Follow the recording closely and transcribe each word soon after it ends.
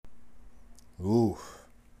Ooh,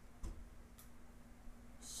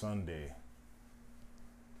 Sunday.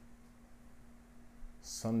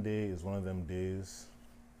 Sunday is one of them days.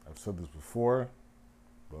 I've said this before,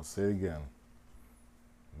 but I'll say it again.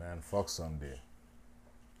 Man, fuck Sunday.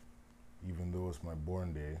 Even though it's my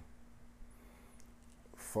born day.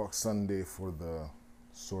 Fuck Sunday for the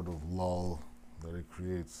sort of lull that it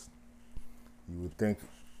creates. You would think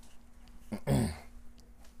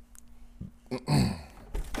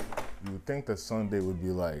that Sunday would be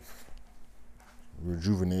like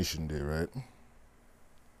rejuvenation day, right?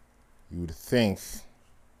 You would think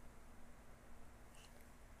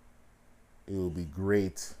it would be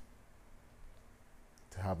great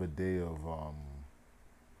to have a day of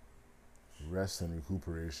rest and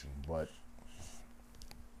recuperation, but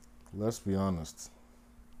let's be honest.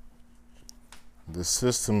 The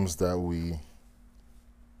systems that we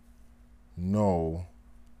know,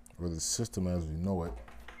 or the system as we know it,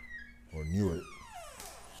 or knew it,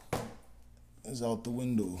 is out the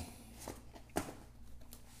window.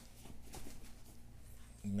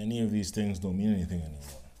 Many of these things don't mean anything anymore.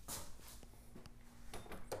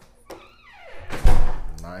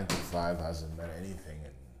 9 to 5 hasn't meant anything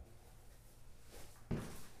in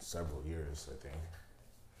several years, I think.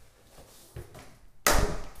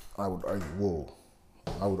 I would argue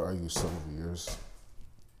several years.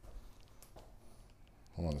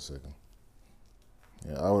 Hold on a second.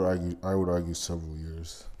 Yeah, I would argue several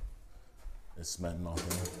years. It's meant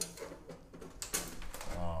nothing.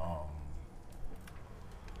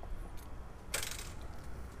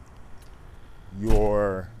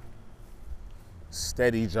 Your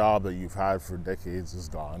steady job that you've had for decades is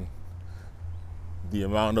gone. The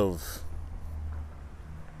amount of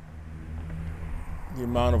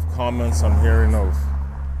comments I'm hearing of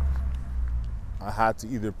I had to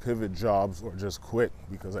either pivot jobs or just quit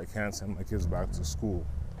because I can't send my kids back to school.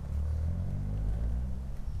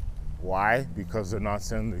 Why? Because they're not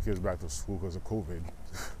sending the kids back to school because of COVID.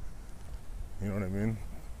 You know what I mean?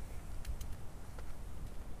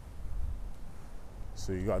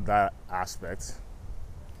 So you got that aspect.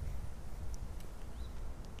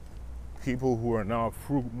 People who are now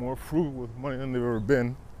more frugal with money than they've ever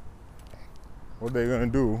been, what are they gonna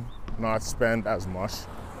do? Not spend as much.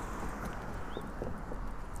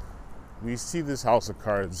 We see this house of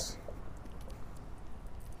cards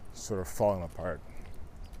sort of falling apart.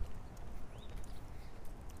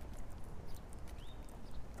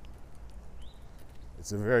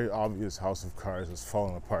 It's a very obvious house of cards that's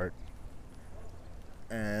falling apart.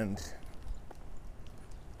 And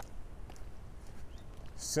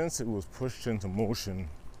since it was pushed into motion,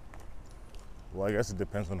 well, I guess it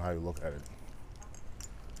depends on how you look at it.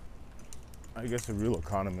 I guess a real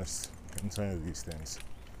economist can tell you these things.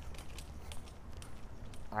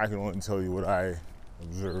 I can only tell you what I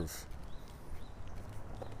observe.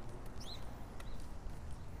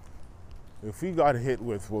 If we got hit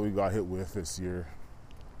with what we got hit with this year,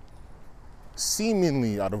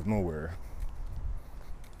 seemingly out of nowhere,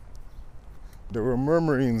 there were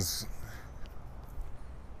murmurings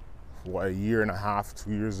a year and a half,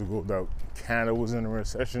 2 years ago that Canada was in a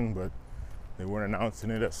recession, but they weren't announcing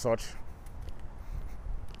it as such.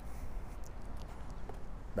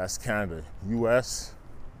 That's Canada. US,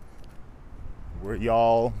 were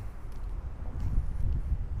y'all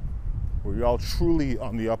truly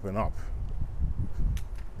on the up and up?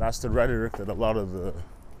 That's the rhetoric that a lot of the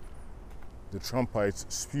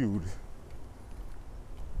Trumpites spewed.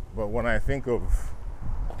 But when I think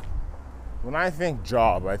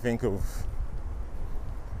job, I think of,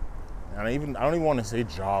 and I don't even want to say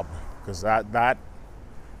job, because that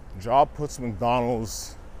job puts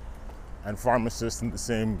McDonald's and pharmacists in the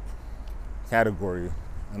same category,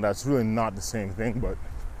 and that's really not the same thing, but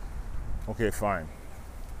okay, fine.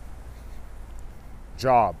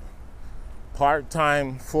 Job,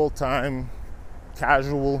 part-time, full-time,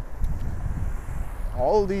 casual,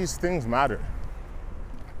 all these things matter.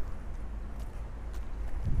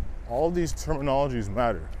 All these terminologies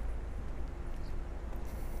matter.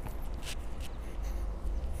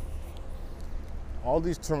 All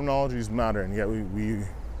these terminologies matter, and yet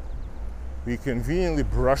we conveniently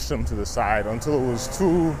brushed them to the side until it was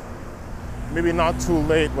maybe not too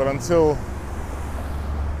late, but until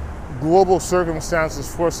global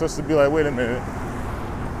circumstances forced us to be like, wait a minute.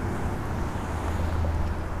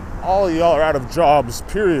 All of y'all are out of jobs,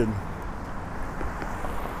 period.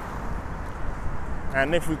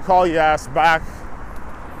 And if we call your ass back,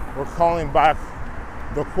 we're calling back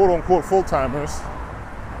the quote-unquote full-timers,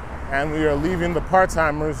 and we are leaving the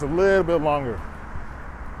part-timers a little bit longer.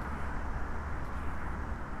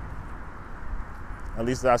 At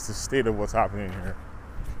least that's the state of what's happening here.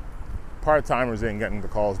 Part-timers ain't getting the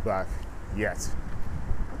calls back yet.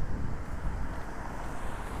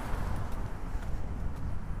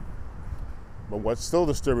 But what's still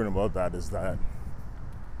disturbing about that is that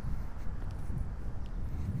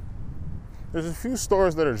there's a few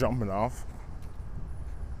stores that are jumping off.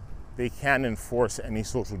 They can't enforce any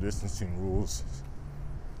social distancing rules.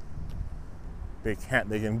 They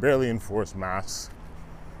can barely enforce masks.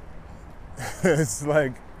 It's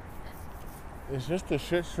like, it's just a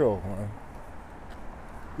shit show, man.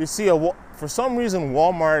 You see, for some reason,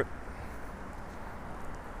 Walmart,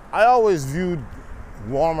 I always viewed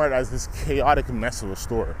Walmart as this chaotic mess of a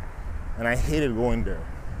store, and I hated going there.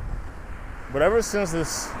 But ever since the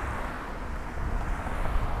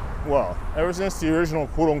original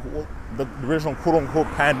quote unquote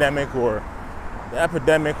pandemic, or the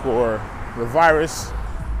epidemic, or the virus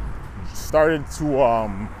started to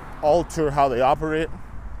alter how they operate,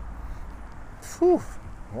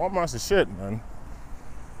 Walmart's the shit, man.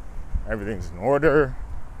 Everything's in order.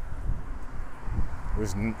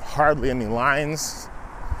 There's hardly any lines.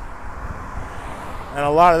 And a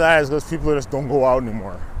lot of that is because people just don't go out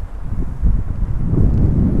anymore.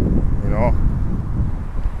 You know?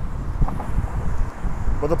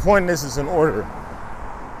 But the point is, it's in order.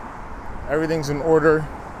 Everything's in order.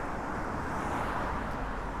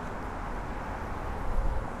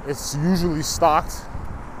 It's usually stocked.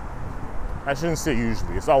 I shouldn't say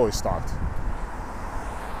usually, it's always stocked.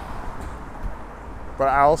 But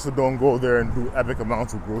I also don't go there and do epic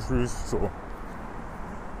amounts of groceries, so.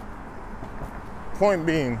 Point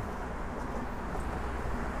being,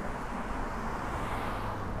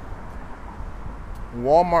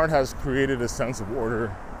 Walmart has created a sense of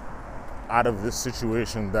order out of this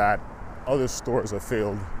situation that other stores have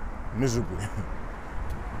failed miserably.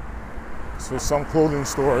 So some clothing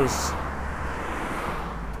stores,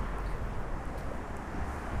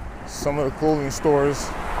 some of the clothing stores,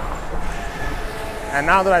 and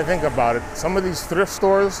now that I think about it, some of these thrift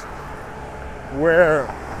stores where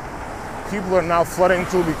people are now flooding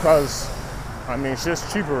to because,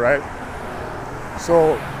 shit's cheaper, right?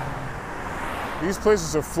 So these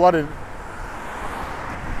places are flooded,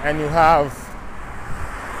 and you have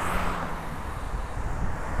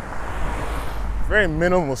very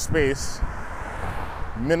minimal space,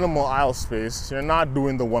 minimal aisle space. You're not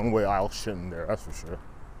doing the one-way aisle shit in there, that's for sure.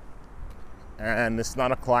 And it's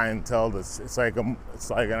not a clientele it's like, and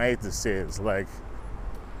I hate to say it, it's like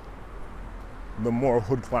the more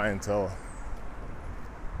hood clientele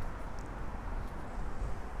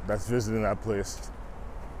that's visiting that place.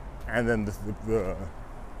 And then the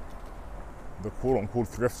quote-unquote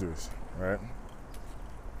thrifters, right?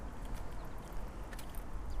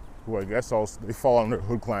 Who I guess also, they fall under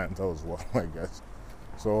hood clientele as well, I guess.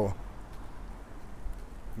 So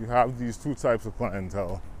you have these two types of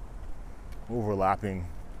clientele overlapping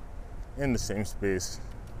in the same space.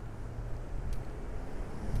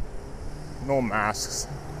 No masks,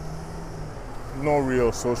 no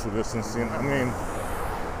real social distancing.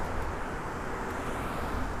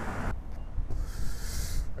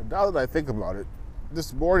 Now that I think about it,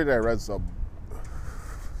 this morning I read some.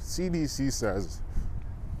 CDC says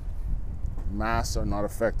masks are not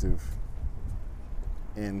effective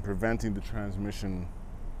in preventing the transmission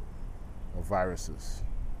of viruses.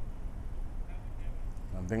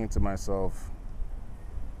 I'm thinking to myself,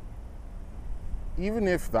 even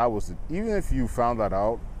if you found that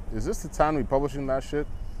out, is this the time to be publishing that shit?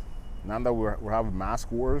 Now that we're having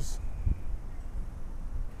mask wars?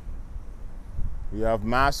 We have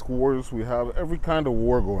mask wars, we have every kind of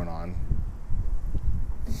war going on.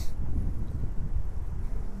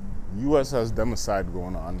 US has democide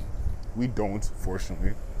going on. We don't,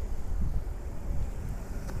 fortunately.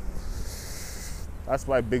 That's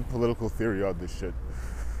my big political theory of this shit.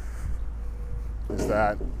 Is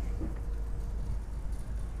that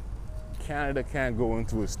Canada can't go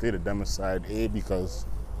into a state of democide, because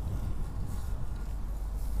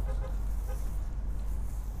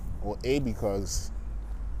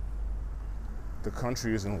the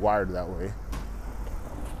country isn't wired that way.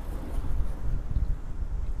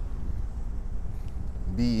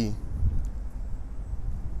 B,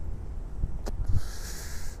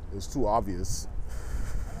 it's too obvious.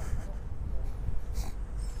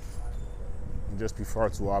 It'd just be far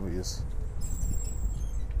too obvious.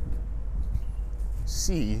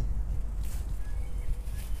 C,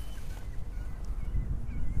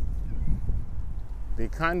 they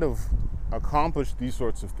kind of accomplish these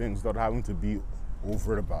sorts of things without having to be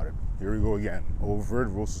overt about it. Here we go again. Overt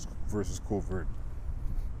versus covert.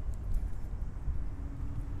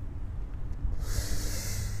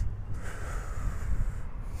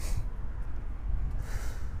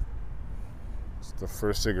 the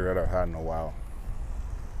first cigarette I've had in a while.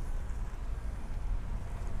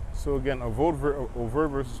 So again,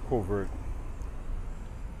 overt versus covert.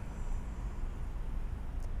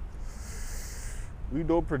 We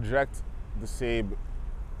don't project the same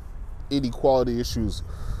inequality issues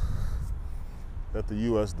that the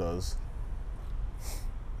US does.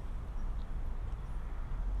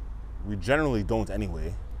 We generally don't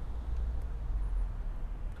anyway.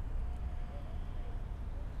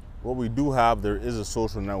 What we do have, there is a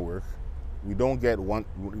social network. We don't get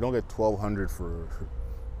 $1,200 for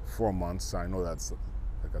 4 months. I know that's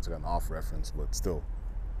like an off reference, but still.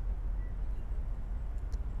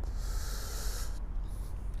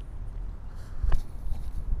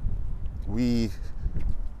 We,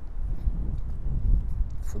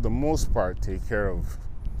 for the most part, take care of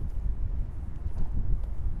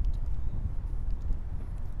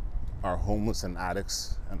our homeless and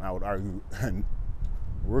addicts, and I would argue, and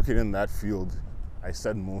working in that field, I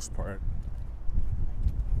said most part.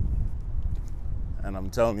 And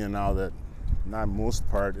I'm telling you now that not most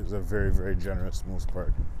part is a very, very generous most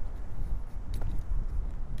part.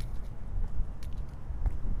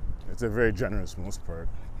 It's a very generous most part.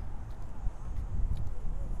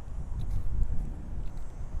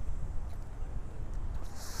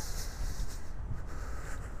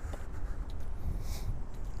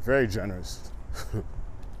 Very generous.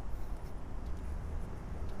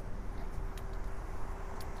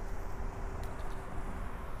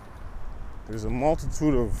 There's a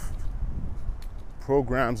multitude of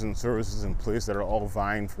programs and services in place that are all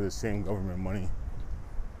vying for the same government money.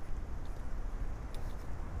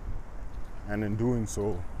 And in doing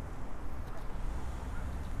so,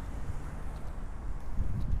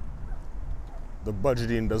 the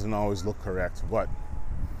budgeting doesn't always look correct, but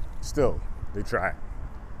still, they try.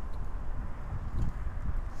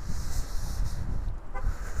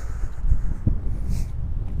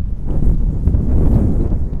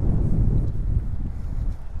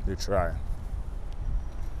 Try.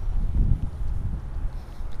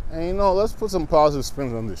 And you know, let's put some positive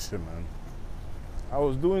spins on this shit, man. I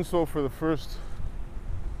was doing so for the first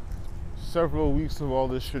several weeks of all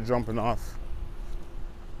this shit jumping off.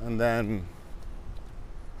 And then,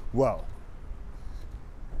 well,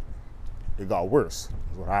 it got worse,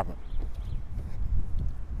 is what happened.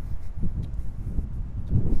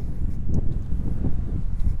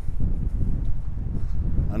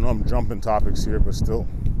 I know I'm jumping topics here, but still.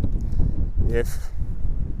 If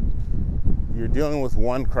you're dealing with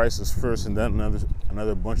one crisis first and then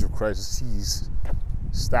another bunch of crises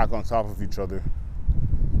stacked on top of each other,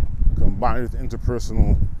 combined with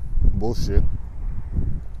interpersonal bullshit,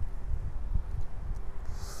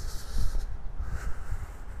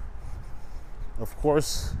 of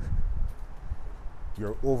course,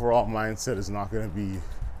 your overall mindset is not going to be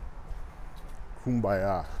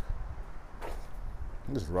kumbaya.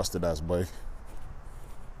 This rusted ass bike.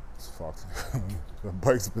 It's fucked. The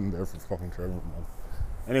bike's been there for fucking forever, man.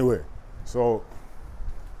 Anyway, so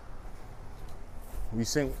we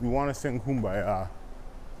want to sing Kumbaya.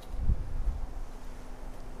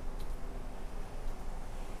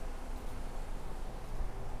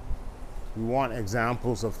 We want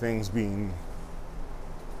examples of things being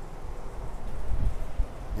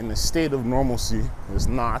in a state of normalcy. It's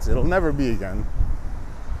not. It'll never be again.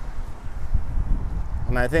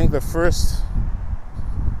 And I think as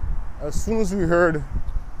soon as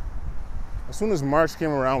March came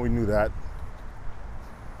around, we knew that.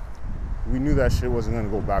 We knew that shit wasn't gonna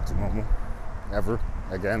go back to normal, ever,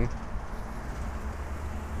 again.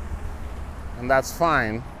 And that's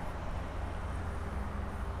fine.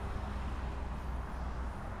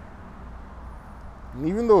 And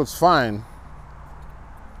even though it's fine,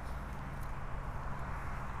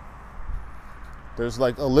 there's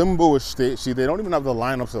like a limbo-ish stage. See, they don't even have the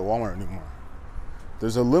lineups at Walmart anymore.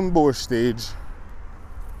 There's a limbo-ish stage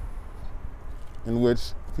in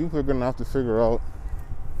which people are gonna have to figure out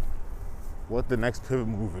what the next pivot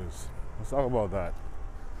move is. Let's talk about that.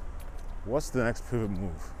 What's the next pivot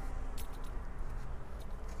move?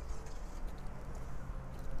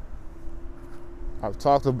 I've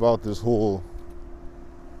talked about this whole,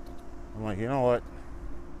 I'm like, you know what?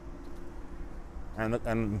 And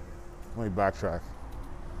let me backtrack.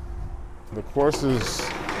 The courses,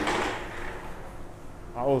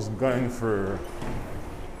 I was gunning for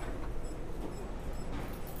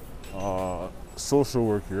social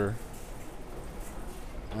work here,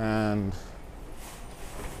 and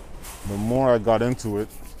the more I got into it,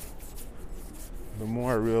 the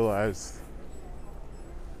more I realized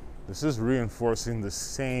this is reinforcing the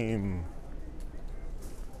same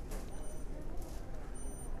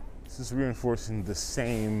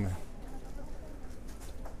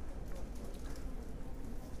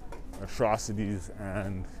atrocities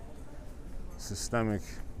and systemic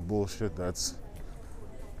bullshit that's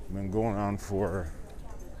been going on for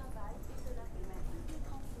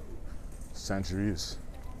centuries.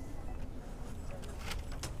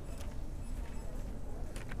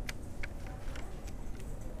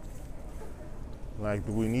 Like,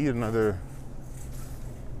 do we need another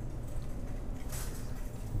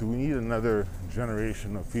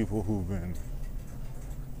generation of people who've been,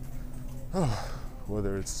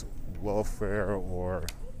 whether it's welfare or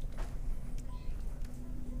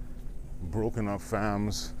broken up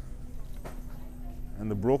fams? And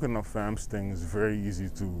the broken up fams thing is very,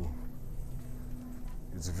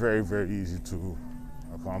 very easy to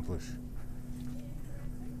accomplish.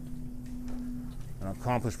 And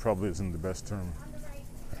accomplish probably isn't the best term.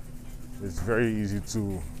 It's very easy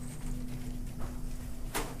to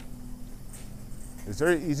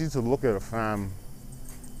look at a fam,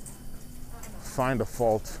 find a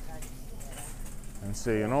fault, and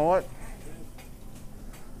say, you know what?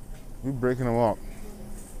 We're breaking them up.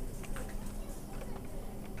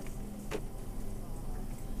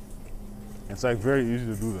 It's like very easy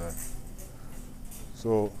to do that.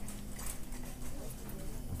 So,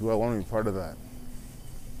 do I want to be part of that?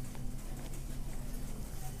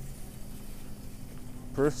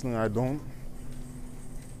 Personally, I don't.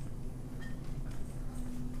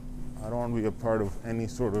 I don't want to be a part of any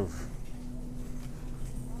sort of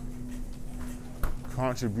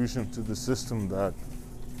contribution to the system that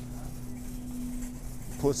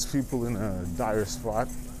puts people in a dire spot.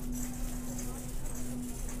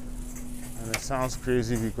 And it sounds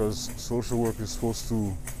crazy because social work is supposed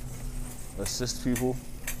to assist people,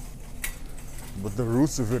 but the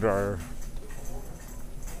roots of it are,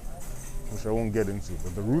 which I won't get into,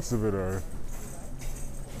 but the roots of it are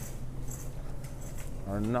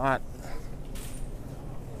not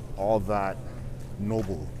all that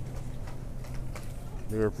noble.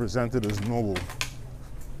 They were presented as noble,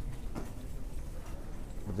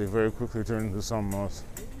 but they very quickly turned into something else.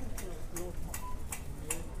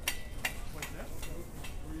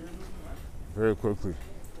 Very quickly.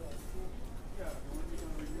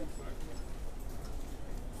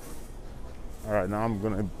 All right, now I'm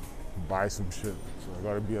gonna buy some shit, so I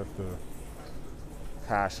gotta be at the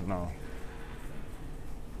cash now.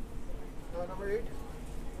 Number 8.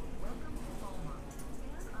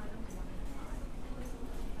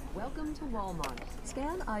 Welcome to Walmart.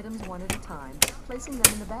 Scan items one at a time, placing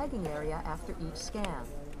them in the bagging area after each scan.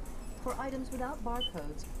 For items without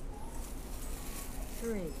barcodes,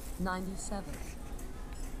 $3.97.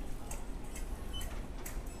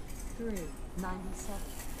 $3.97.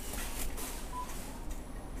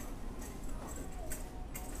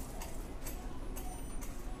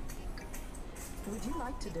 Would you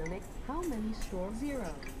like to donate? How many store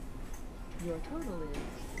 0? Your total is.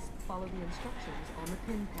 Follow the instructions on the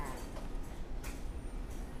pin pad.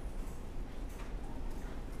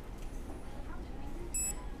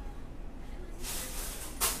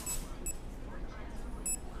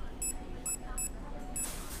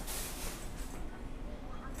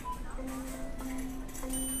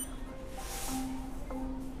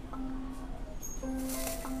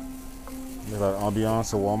 Yeah, that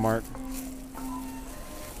ambiance at Walmart.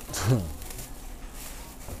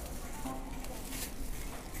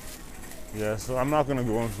 Yeah, so I'm not going to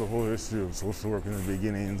go into the whole history of social work in the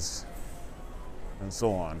beginnings and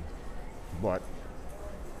so on, but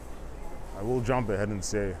I will jump ahead and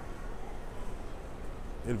say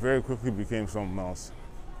it very quickly became something else.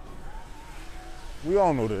 We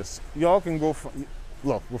all know this. Y'all can go,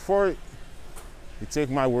 look, before you take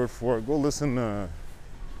my word for it, go listen to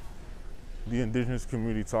the indigenous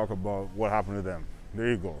community talk about what happened to them. There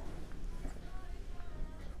you go.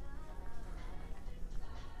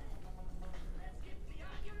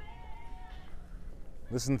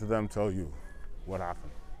 Listen to them tell you what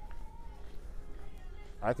happened.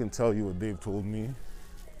 I can tell you what they've told me,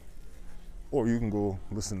 or you can go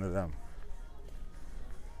listen to them.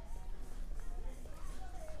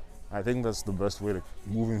 I think that's the best way to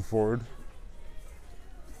moving forward.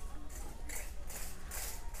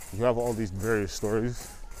 You have all these various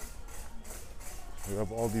stories. You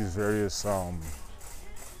have all these various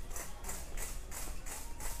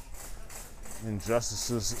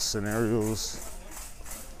injustices, scenarios,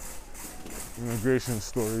 immigration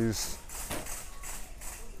stories,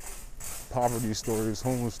 poverty stories,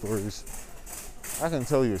 homeless stories. I can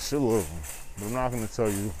tell you a shitload of them, but I'm not going to tell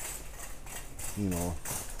you, you know,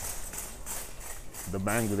 the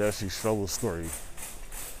Bangladeshi struggle story.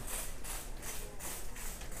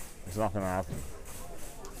 It's not going to happen.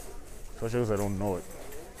 Especially because I don't know it.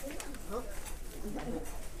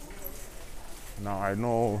 Now, I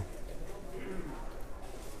know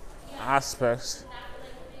aspects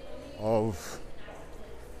of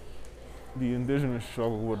the indigenous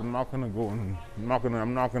struggle, but I'm not gonna go and I'm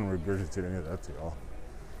not gonna regurgitate any of that to y'all.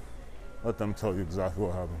 Let them tell you exactly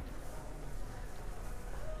what happened.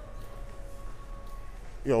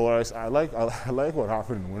 Yo, I like what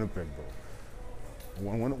happened in Winnipeg though.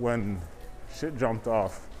 When shit jumped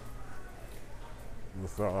off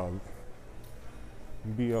with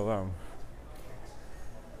BLM,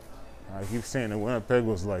 I keep saying that Winnipeg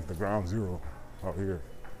was like the ground zero out here.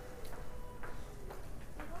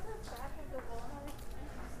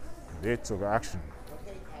 They took action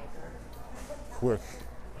quick.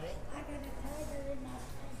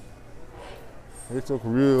 They took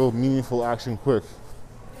real meaningful action quick.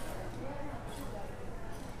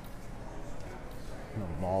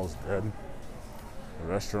 The mall's dead. The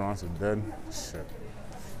restaurants are dead. Shit.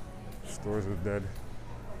 Stores are dead.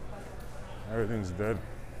 Everything's dead.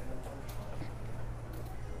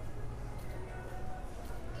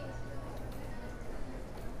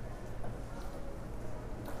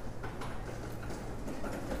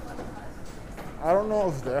 I don't know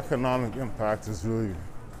if the economic impact has really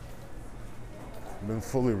been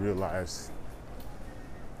fully realized.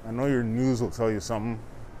 I know your news will tell you something.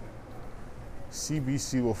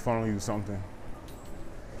 CBC will funnel you something.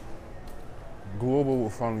 Global will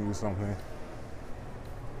funnel you something.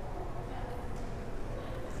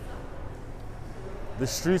 The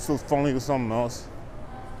streets will funnel you something else.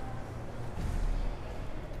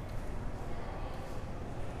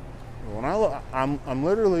 When I'm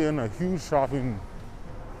literally in a huge shopping,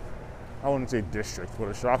 I wouldn't say district, but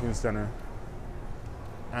a shopping center,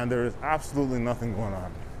 and there is absolutely nothing going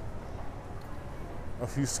on. A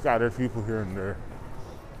few scattered people here and there.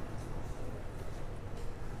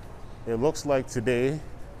 It looks like today,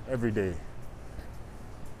 every day.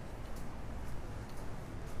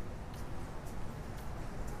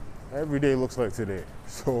 Every day looks like today.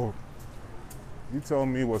 So you tell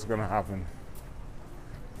me what's gonna happen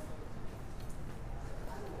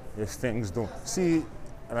if things don't. See,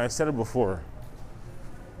 and I said it before,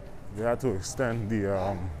 they had to extend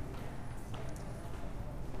the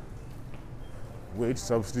wage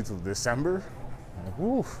subsidy till December. Like,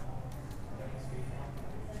 woof.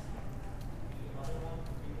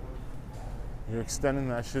 You're extending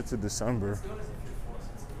that shit to December,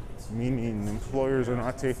 meaning employers are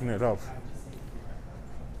not taking it up.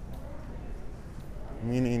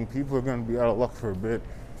 Meaning people are going to be out of luck for a bit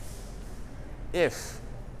if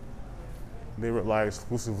they rely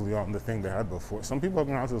exclusively on the thing they had before. Some people are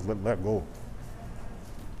going to have to just let go.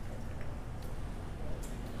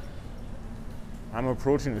 I'm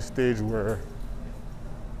approaching a stage where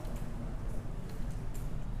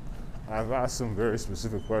I've asked some very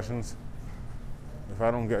specific questions. If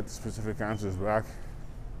I don't get specific answers back,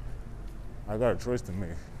 I got a choice to make.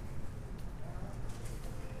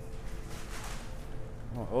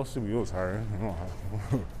 Well, LCBO is hiring. I'm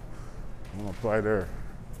gonna apply there.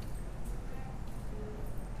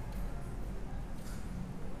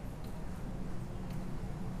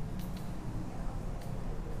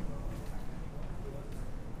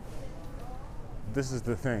 This is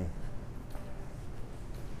the thing.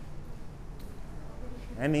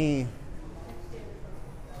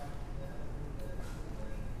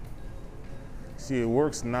 See, it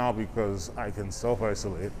works now because I can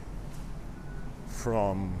self-isolate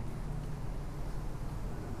from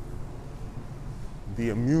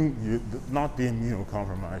not the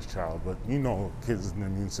immunocompromised child, but you know, kids'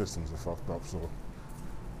 immune systems are fucked up, so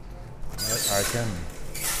I can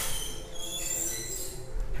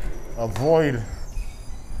avoid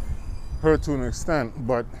her to an extent.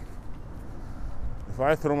 But if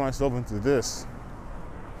I throw myself into this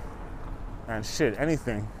and shit,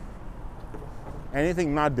 anything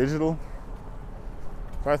not digital,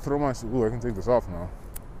 if I throw myself, I can take this off now.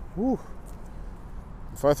 Woo.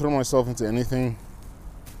 If I throw myself into anything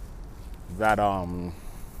that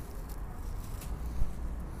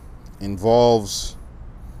involves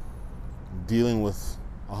dealing with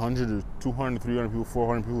 100 or 200, 300 people,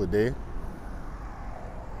 400 people a day,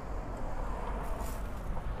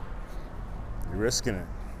 you're risking it.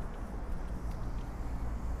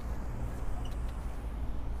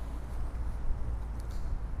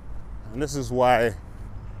 And this is why,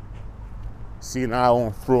 see, now I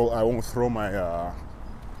won't throw my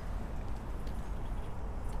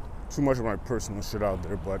too much of my personal shit out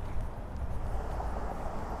there, but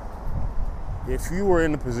if you were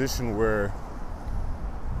in a position where,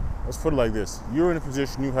 let's put it like this, you're in a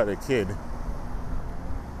position, you had a kid,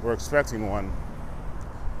 or expecting one,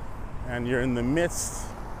 and you're in the midst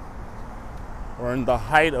or in the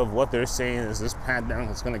height of what they're saying is this pandemic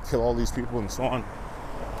that's gonna kill all these people and so on,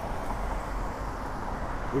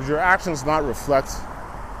 would your actions not reflect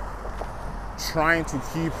trying to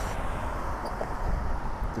keep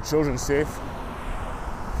the children safe?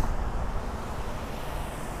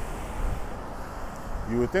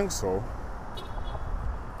 You would think so.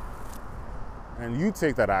 And you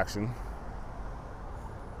take that action.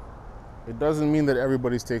 It doesn't mean that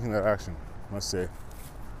everybody's taking that action, let's say.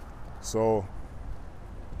 So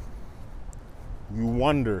you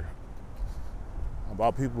wonder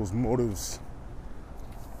about people's motives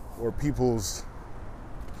or people's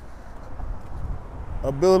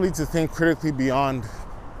ability to think critically beyond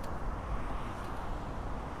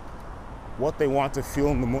what they want to feel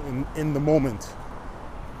in the moment.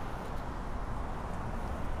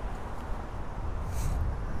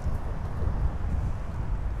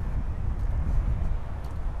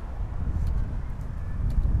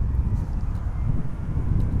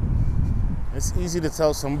 It's easy to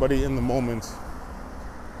tell somebody in the moment,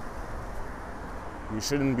 you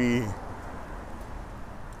shouldn't be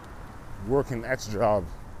working X job.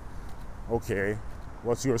 Okay,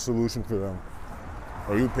 what's your solution for them?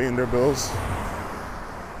 Are you paying their bills?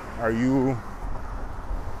 Are you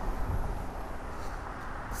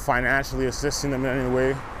financially assisting them in any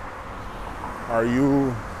way? Are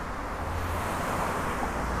you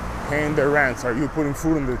paying their rents? Are you putting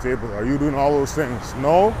food on their table? Are you doing all those things?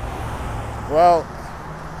 No? Well,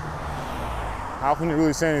 how can you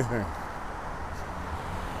really say anything?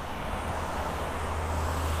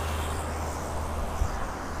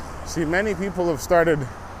 See, many people have started,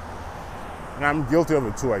 and I'm guilty of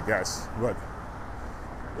it too, I guess, but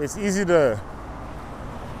it's easy to,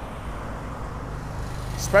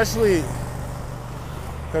 especially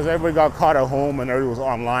because everybody got caught at home and everybody was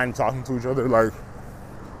online talking to each other, like,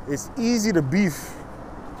 it's easy to beef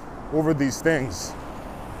over these things.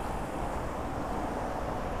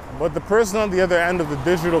 But the person on the other end of the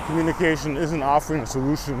digital communication isn't offering a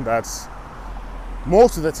solution that's,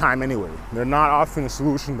 most of the time anyway, they're not offering a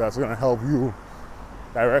solution that's going to help you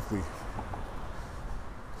directly.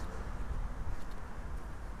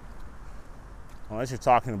 Unless you're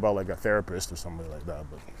talking about like a therapist or somebody like that,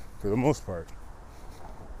 but for the most part,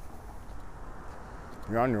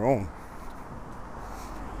 you're on your own.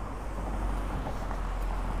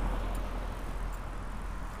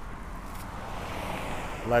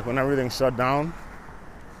 Like when everything shut down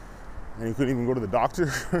and you couldn't even go to the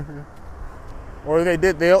doctor. Or they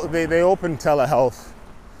opened telehealth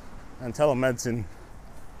and telemedicine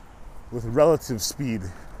with relative speed.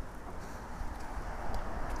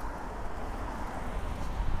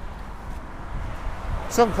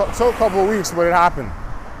 Took a couple of weeks, but it happened,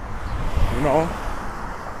 you know?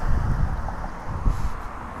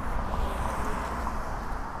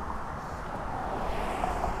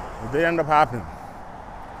 It did end up happening.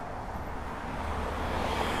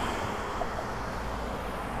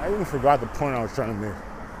 I even forgot the point I was trying to make.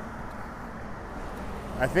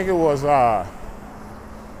 I think it was,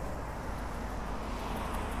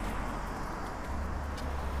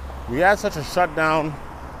 we had such a shutdown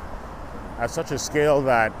at such a scale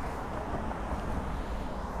that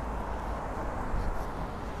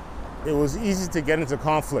it was easy to get into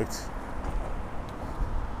conflict.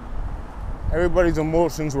 Everybody's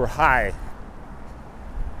emotions were high,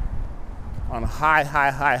 on high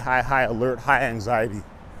alert, high anxiety.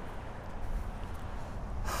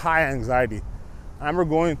 High anxiety. I remember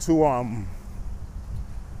going to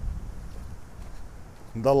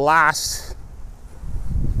the last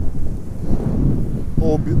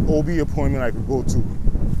OB appointment I could go to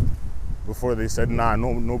before they said, nah,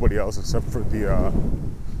 nobody else except for the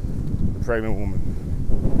pregnant woman.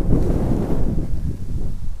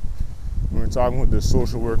 We were talking with this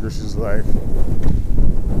social worker. She's like,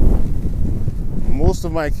 most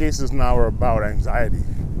of my cases now are about anxiety.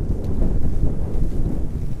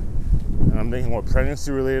 And I'm thinking, what,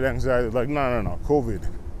 pregnancy-related anxiety? Like, no, COVID.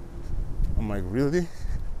 I'm like, really?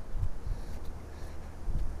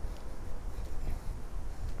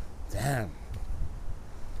 Damn.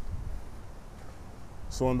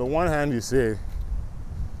 So on the one hand, you say,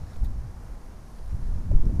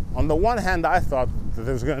 on the one hand, I thought that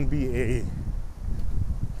there's going to be a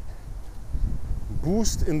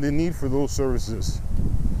boost in the need for those services,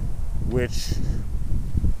 which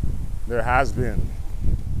there has been.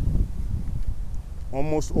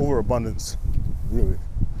 Almost overabundance, really.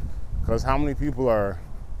 Because how many people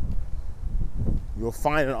you'll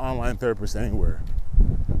find an online therapist anywhere.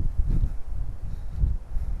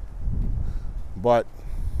 But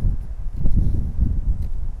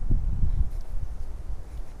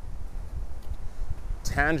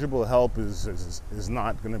tangible help is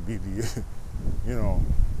not going to be the, you know,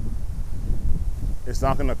 it's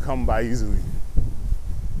not going to come by easily.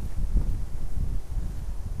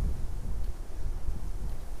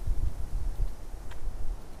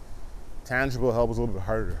 tangible help is a little bit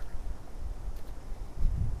harder.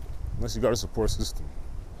 Unless you got a support system,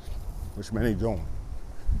 which many don't.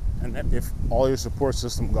 And if all your support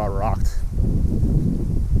system got rocked,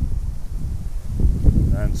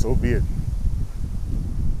 then so be it.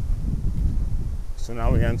 So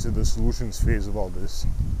now we enter the solutions phase of all this.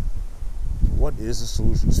 What is the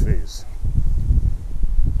solutions phase?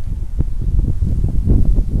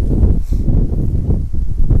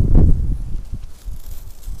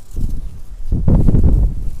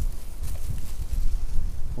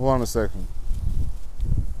 Hold on a second.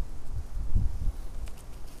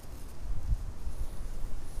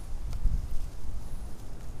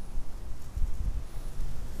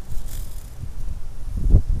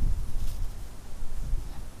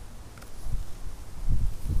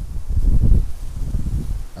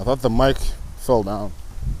 I thought the mic fell down.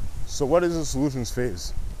 So what is the solutions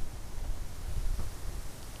phase?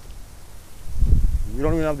 We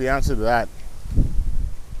don't even have the answer to that.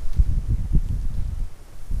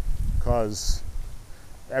 Because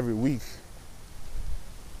every week,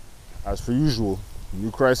 as per usual,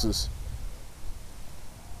 new crisis.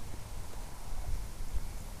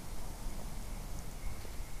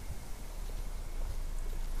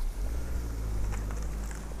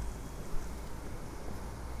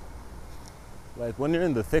 Like when you're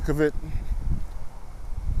in the thick of it,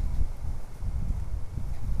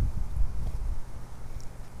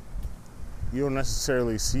 you don't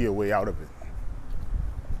necessarily see a way out of it.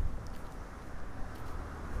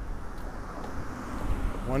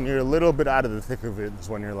 When you're a little bit out of the thick of it is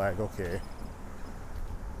when you're like, okay,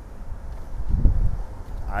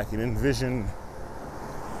 I can envision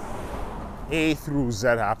A through Z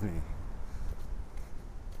happening.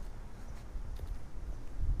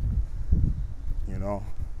 You know?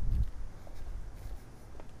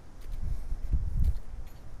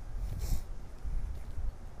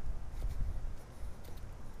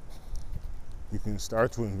 You can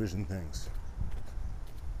start to envision things.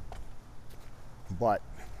 But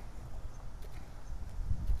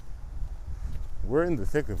we're in the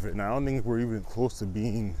thick of it, and I don't think we're even close to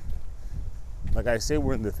being, like I say,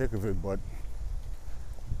 we're in the thick of it, but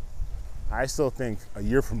I still think a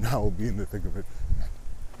year from now we'll be in the thick of it.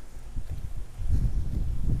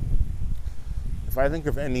 If I think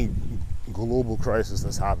of any global crisis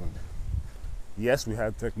that's happened, yes, we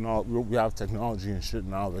have technology and shit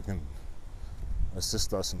now that can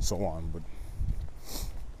assist us and so on, but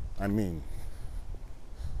I mean,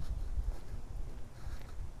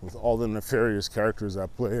 with all the nefarious characters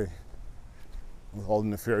at play, with all the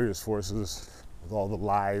nefarious forces, with all the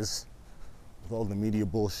lies, with all the media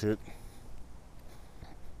bullshit,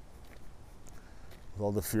 with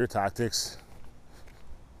all the fear tactics,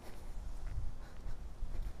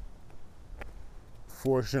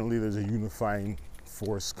 fortunately there's a unifying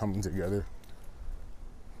force coming together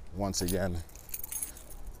once again.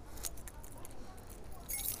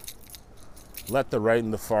 Let the right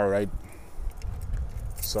and the far right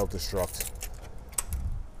self-destruct.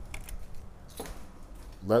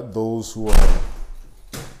 Let those who are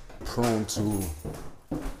prone to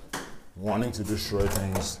wanting to destroy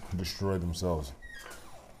things destroy themselves.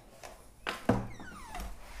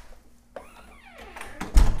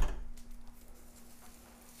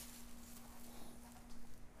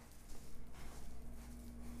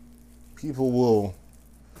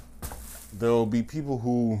 There will be people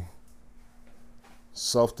who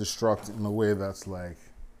self-destruct in a way that's like,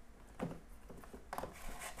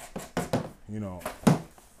 you know,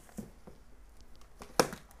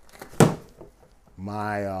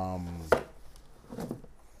 my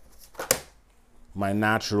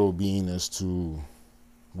natural being is to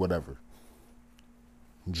whatever.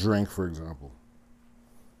 Drink, for example.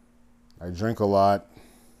 I drink a lot.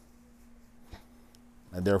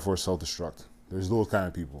 I therefore self-destruct. There's those kind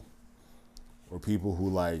of people. Or people who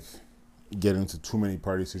like get into too many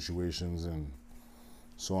party situations and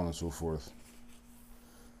so on and so forth.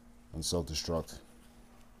 And self-destruct.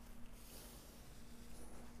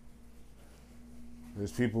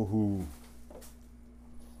 There's people who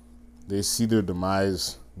they see their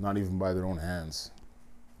demise not even by their own hands,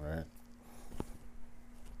 right?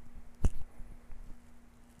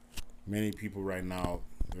 Many people right now,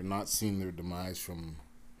 they're not seeing their demise from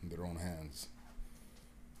their own hands.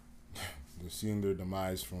 They're seeing their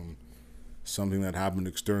demise from something that happened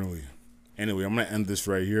externally. Anyway, I'm going to end this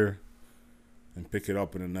right here and pick it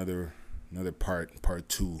up in another part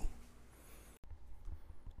 2.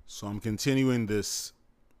 So I'm continuing this,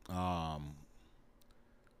 I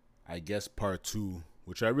guess part 2,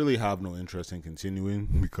 which I really have no interest in continuing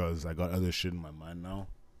because I got other shit in my mind now,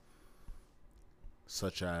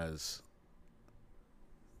 such as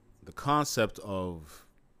the concept of,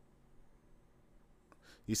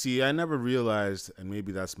 you see, I never realized, and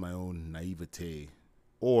maybe that's my own naivete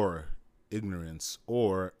or ignorance,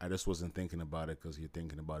 or I just wasn't thinking about it because you're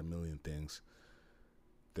thinking about a million things.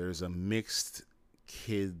 There's a mixed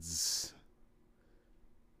kids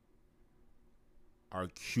are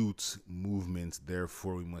cute movement,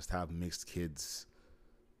 therefore we must have mixed kids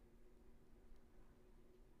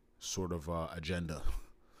sort of agenda.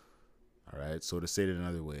 All right, so to say it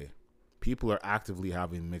another way, people are actively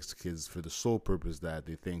having mixed kids for the sole purpose that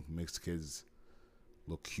they think mixed kids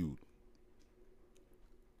look cute.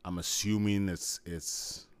 I'm assuming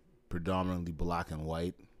it's predominantly black and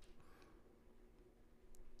white,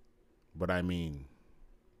 but I mean,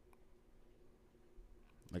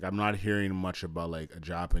 like, I'm not hearing much about like a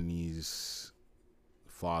Japanese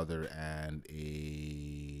father and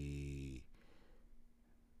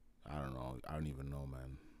I don't even know,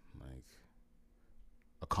 man. Like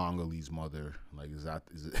a Congolese mother. Like, is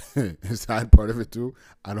it is that part of it too?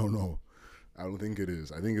 I don't know. I don't think it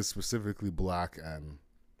is. I think it's specifically black and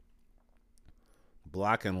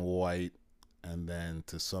white, and then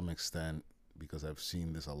to some extent, because I've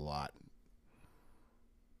seen this a lot,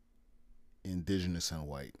 indigenous and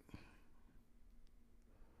white.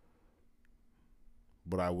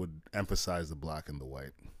 But I would emphasize the black and the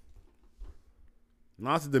white.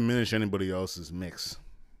 Not to diminish anybody else's mix.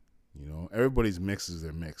 You know, everybody's mix is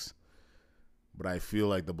their mix. But I feel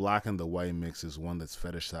like the black and the white mix is one that's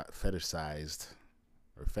fetishized.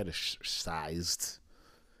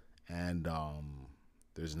 And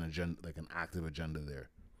there's an agenda, like an active agenda there.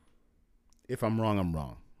 If I'm wrong, I'm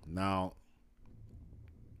wrong. Now,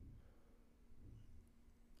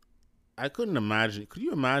 I couldn't imagine. Could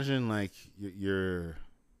you imagine, like, you're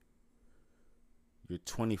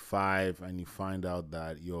 25 and you find out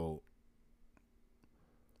that, yo,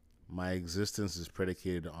 my existence is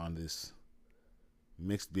predicated on this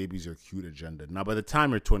mixed babies are cute agenda. Now, by the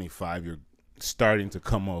time you're 25, you're starting to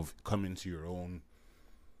come into your own.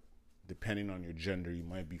 Depending on your gender, you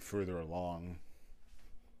might be further along.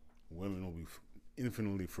 Women will be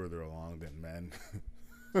infinitely further along than men.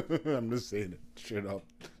 I'm just saying it straight up.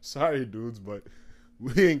 Sorry, dudes, but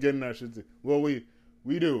we ain't getting that shit. Well, we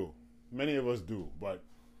do. Many of us do, but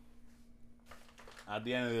at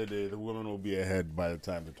the end of the day, the women will be ahead by the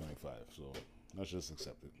time they're 25. So let's just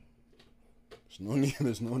accept it.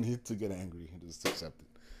 There's no need to get angry. Just accept it.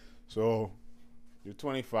 So you're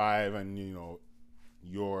 25, and you know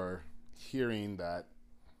you're hearing that,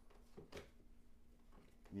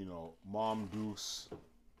 you know, Mom Deuce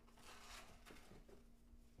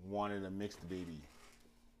wanted a mixed baby,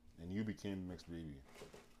 and you became a mixed baby.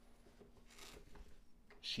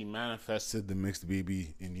 She manifested the mixed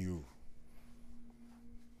baby in you.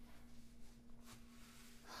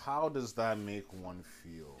 How does that make one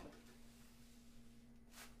feel?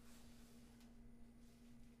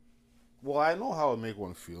 Well, I know how it make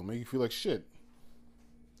one feel. Make you feel like shit.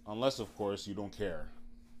 Unless, of course, you don't care.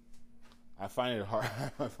 I find it hard.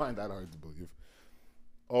 I find that hard to believe.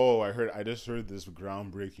 Oh, I just heard this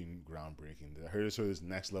groundbreaking. I just heard this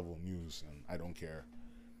next level news, and I don't care.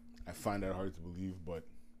 I find that hard to believe, but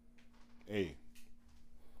hey.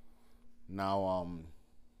 Now,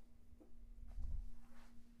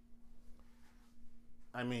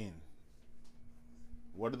 I mean,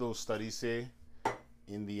 what do those studies say?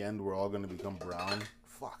 In the end, we're all going to become brown.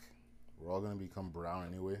 Fuck. We're all going to become brown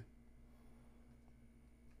anyway.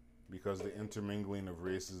 Because the intermingling of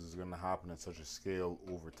races is going to happen at such a scale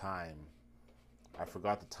over time. I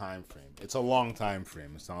forgot the time frame. It's a long time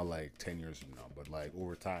frame. It's not like 10 years from now, but like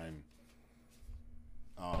over time.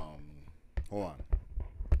 Hold on.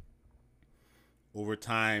 Over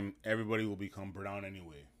time, everybody will become brown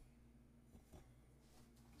anyway.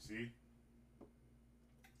 See?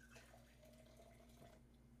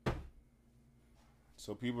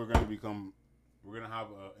 So people are going to become, we're going to have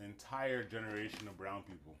an entire generation of brown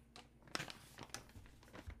people.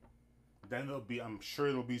 Then I'm sure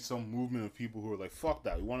there'll be some movement of people who are like, fuck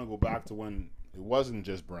that. We want to go back to when it wasn't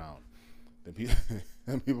just brown.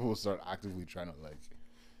 Then people will start actively trying to like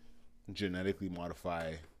genetically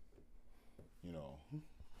modify, you know,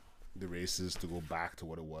 the races to go back to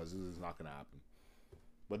what it was. It's not going to happen.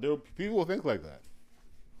 But people will think like that.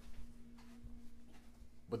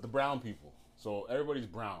 But the brown people. So everybody's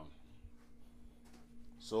brown.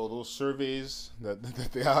 So those surveys that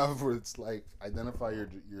they have where it's like identify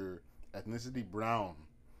your ethnicity brown.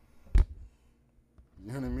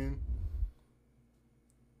 You know what I mean?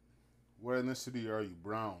 What ethnicity are you?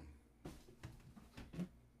 Brown.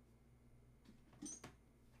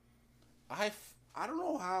 I don't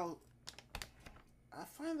know how. I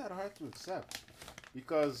find that hard to accept.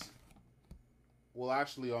 Because, well,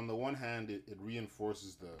 actually, on the one hand, it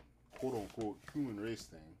reinforces the quote unquote human race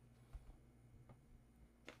thing,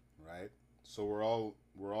 right? So we're all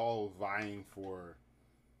vying for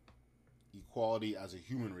equality as a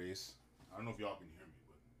human race. I don't know if y'all can hear me,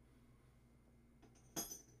 but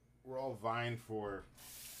we're all vying for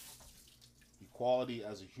equality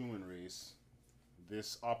as a human race.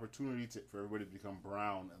 This opportunity for everybody to become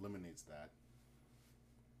brown eliminates that.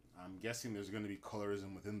 I'm guessing there's going to be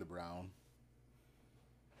colorism within the brown.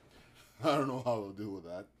 I don't know how they'll deal with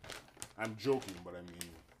that. I'm joking, but I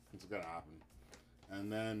mean, it's going to happen.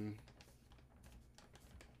 And then,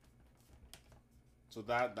 so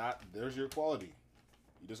that there's your equality.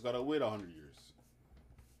 You just got to wait 100 years.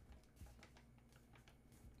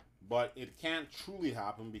 But it can't truly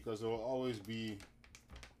happen because there will always be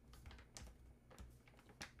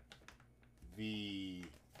the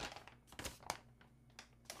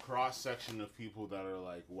cross section of people that are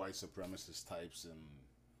like white supremacist types, and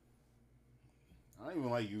I don't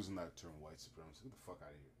even like using that term, white supremacist. Get the fuck out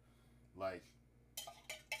of here. Like,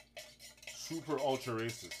 super ultra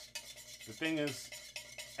racist. The thing is,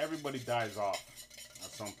 everybody dies off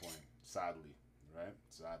at some point, sadly, right?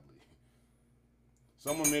 Sadly.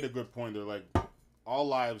 Someone made a good point. They're like, all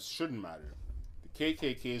lives shouldn't matter. The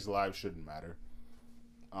KKK's lives shouldn't matter.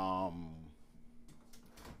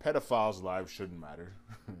 Pedophiles' lives shouldn't matter.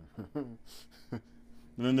 And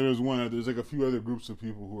then there's like a few other groups of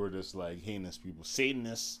people who are just like heinous people.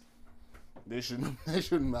 Satanists, they shouldn't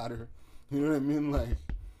matter. You know what I mean? Like,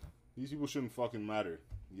 these people shouldn't fucking matter.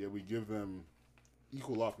 Yeah, we give them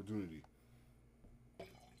equal opportunity.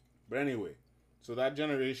 But anyway, so that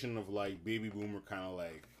generation of like baby boomer kind of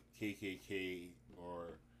like KKK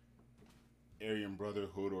or Aryan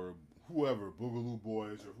Brotherhood or whoever, Boogaloo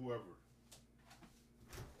Boys or whoever.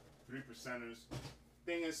 3%ers.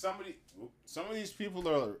 Thing is, some of these people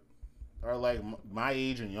are like my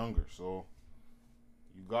age and younger. So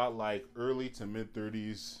you got like early to mid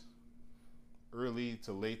 30s, early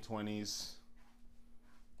to late 20s,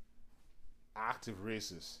 active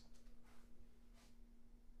racists.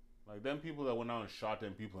 Like them people that went out and shot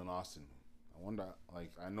them people in Austin. I wonder,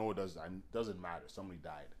 like, I know it doesn't matter. Somebody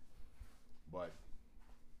died, but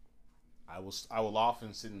I will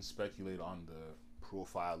often sit and speculate on the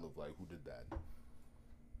profile of like who did that.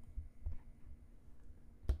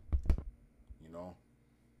 You know,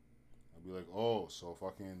 I'll be like, oh, so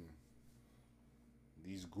fucking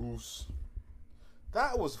these goofs.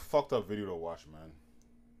 That was a fucked up video to watch, man.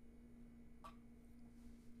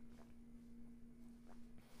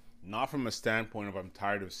 Not from a standpoint of I'm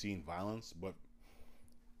tired of seeing violence, but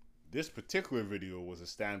this particular video was a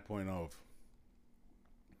standpoint of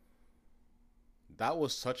that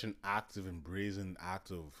was such an active and brazen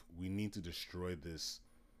act of we need to destroy this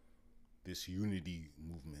unity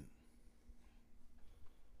movement.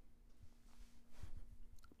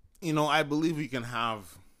 You know, I believe we can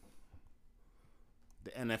have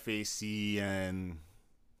the NFAC and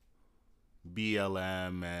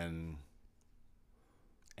BLM and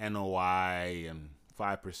NOI and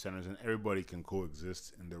 5%ers, and everybody can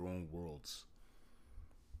coexist in their own worlds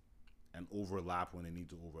and overlap when they need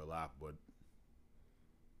to overlap. But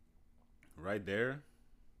right there,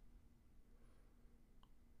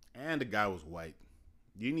 and the guy was white.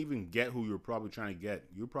 You didn't even get who you were probably trying to get.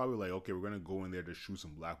 You were probably like, okay, we're going to go in there to shoot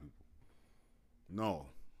some black people. No.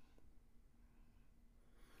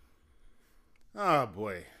 Oh,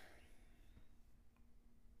 boy.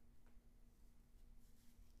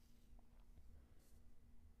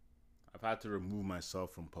 I've had to remove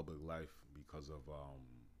myself from public life because of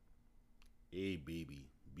A, baby,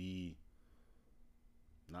 B,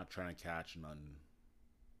 not trying to catch nothing,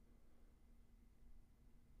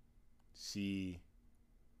 C,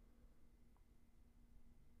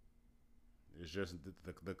 it's just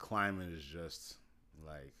the climate is just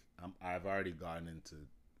like I've already gotten into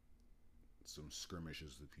some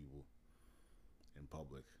skirmishes with people in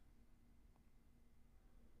public.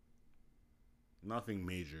 Nothing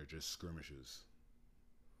major, just skirmishes.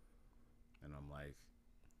 And I'm like,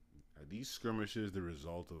 are these skirmishes the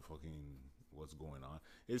result of fucking what's going on?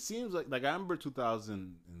 It seems like I remember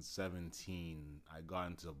 2017, I got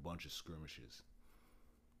into a bunch of skirmishes.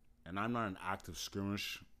 And I'm not an active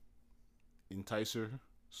skirmish enticer.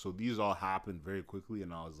 So these all happened very quickly,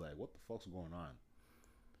 and I was like, what the fuck's going on?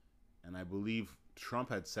 And I believe Trump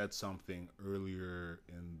had said something earlier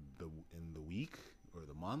in the week or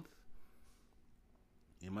the month.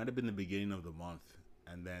 It might have been the beginning of the month,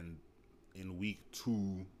 and then in week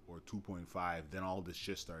 2 or 2.5, then all this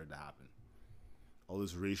shit started to happen. All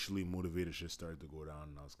this racially motivated shit started to go down,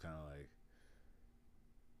 and I was kind of like,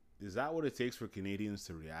 is that what it takes for Canadians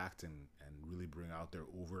to react and really bring out their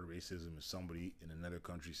overt racism? Is somebody in another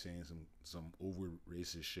country saying some over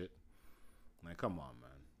racist shit? Like, come on,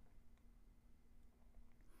 man.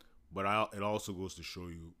 But it also goes to show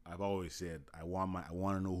you, I've always said, I want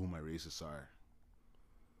to know who my racists are.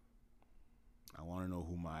 I want to know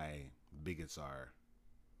who my bigots are.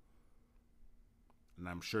 And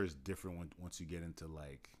I'm sure it's different once you get into,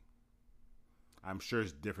 like, I'm sure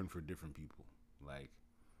it's different for different people. Like,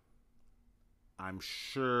 I'm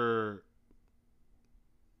sure,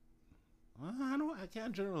 I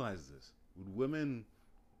can't generalize this. Would women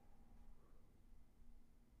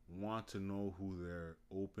want to know who their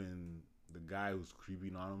the guy who's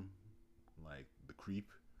creeping on them, like the creep?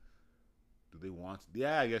 Do they want?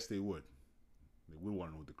 Yeah, I guess they would. They would want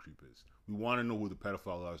to know who the creep is. We want to know who the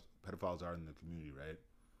pedophiles are in the community, right?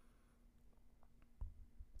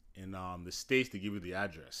 In the States, they give you the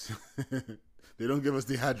address. They don't give us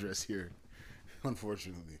the address here,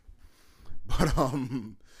 unfortunately. But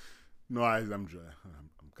no, I'm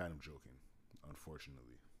kind of joking.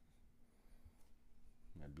 Unfortunately,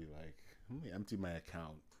 I'd be like, let me empty my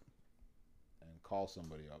account and call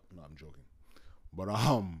somebody up. No, I'm joking. But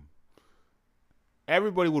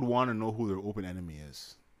everybody would want to know who their open enemy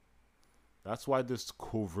is. That's why this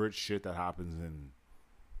covert shit that happens in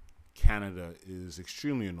Canada is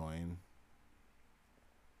extremely annoying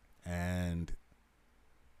and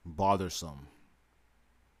bothersome.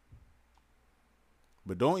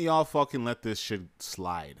 But don't y'all fucking let this shit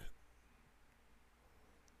slide.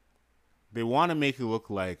 They want to make it look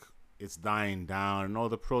like it's dying down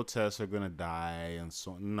and the protests are gonna die and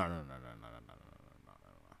so no.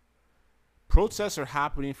 Protests are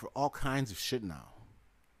happening for all kinds of shit now.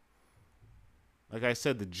 Like I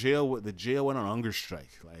said, the jail went on hunger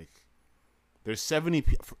strike. Like, there's 70.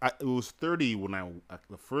 It was 30 when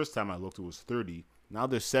the first time I looked. It was 30. Now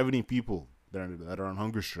there's 70 people that are on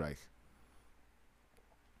hunger strike.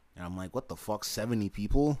 And I'm like, what the fuck? 70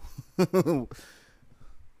 people?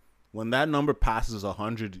 When that number passes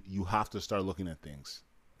 100, you have to start looking at things,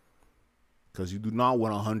 because you do not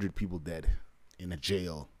want 100 people dead in a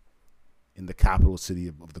jail in the capital city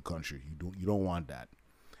of the country. You don't want that.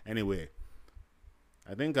 Anyway,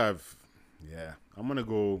 I think I'm gonna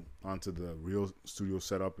go onto the real studio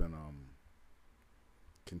setup and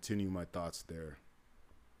continue my thoughts there.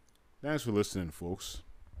 Thanks for listening, folks.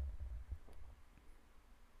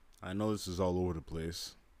 I know this is all over the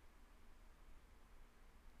place,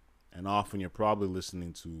 and often you're probably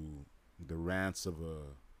listening to the rants of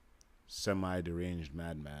a semi-deranged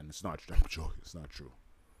madman. It's not true. I'm joking. It's not true.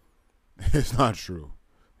 It's not true.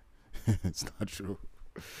 It's not true.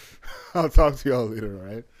 I'll talk to y'all later, all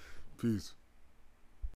right? Peace.